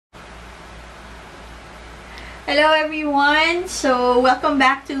Hello everyone! So, welcome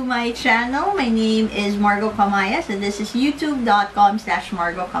back to my channel. My name is Margo Kamaya. So, this is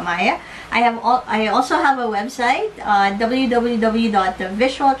youtube.com/Margo Kamaya. I also have a website,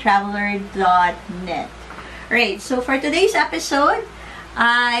 www.thevisualtraveler.net. Alright, so for today's episode,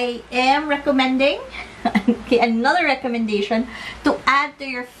 I am recommending another recommendation to add to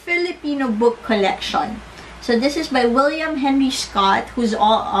your Filipino book collection. So, this is by William Henry Scott, who's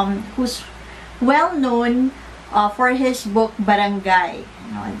well known for his book Barangay,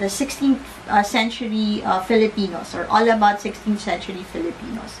 the 16th century Filipinos, or all about 16th century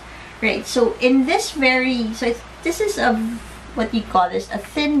Filipinos. Right. So in this this is what you call this, a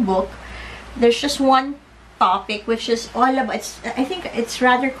thin book. There's just one topic which is all about. I think it's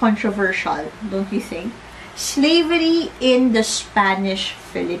rather controversial, don't you think? Slavery in the Spanish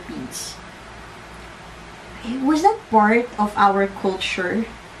Philippines. Was that part of our culture,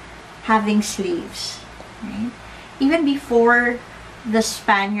 having slaves? Right? Even before the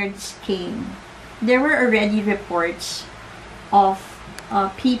Spaniards came, there were already reports of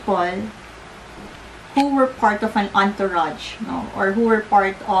people who were part of an entourage, or who were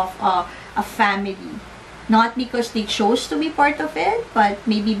part of a family. Not because they chose to be part of it, but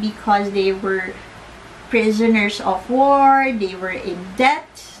maybe because they were prisoners of war, they were in debt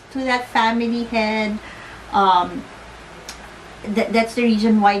to that family head. That's the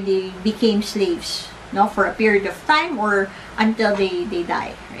reason why they became slaves, for a period of time or until they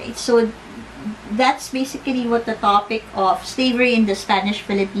die, right? So that's basically what the topic of slavery in the Spanish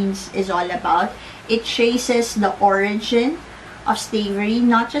Philippines is all about. It traces the origin of slavery,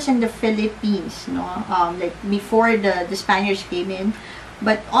 not just in the Philippines, like before the Spaniards came in,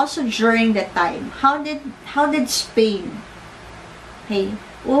 but also during that time. How did Spain,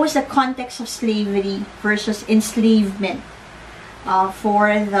 what was the context of slavery versus enslavement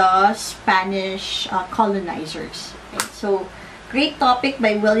for the Spanish colonizers? Okay? So, great topic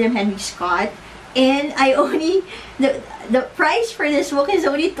by William Henry Scott. And I only, the price for this book is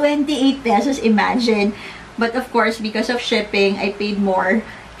only 28 pesos, imagine. But of course, because of shipping, I paid more.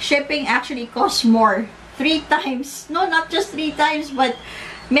 Shipping actually costs more. 3 times. No, not just 3 times, but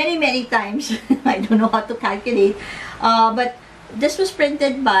many times. I don't know how to calculate. But this was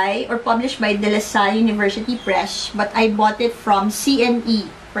printed by or published by De La Salle University Press, but I bought it from CNE,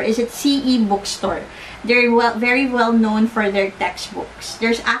 or is it CE Bookstore. They're very well known for their textbooks.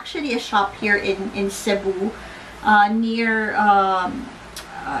 There's actually a shop here in Cebu, near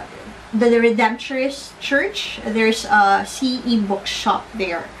the Redemptorist Church. There's a CE bookshop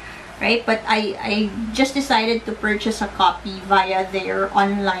there, right? But I just decided to purchase a copy via their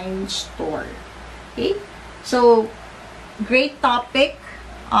online store. Okay, so great topic.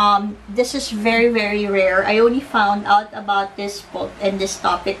 This is very rare. I only found out about this book and this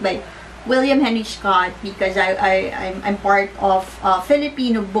topic by William Henry Scott because I'm part of a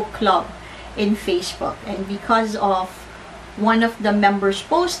Filipino book club in Facebook, and because of one of the members'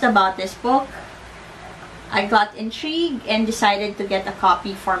 post about this book, I got intrigued and decided to get a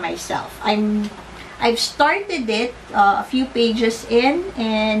copy for myself. I've started it a few pages in,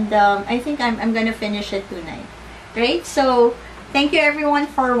 and I think I'm gonna finish it tonight. Right? So, thank you everyone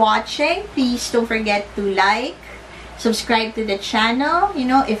for watching. Please don't forget to like, subscribe to the channel.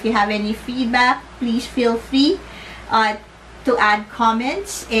 If you have any feedback, please feel free to add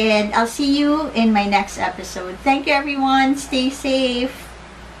comments. And I'll see you in my next episode. Thank you everyone. Stay safe.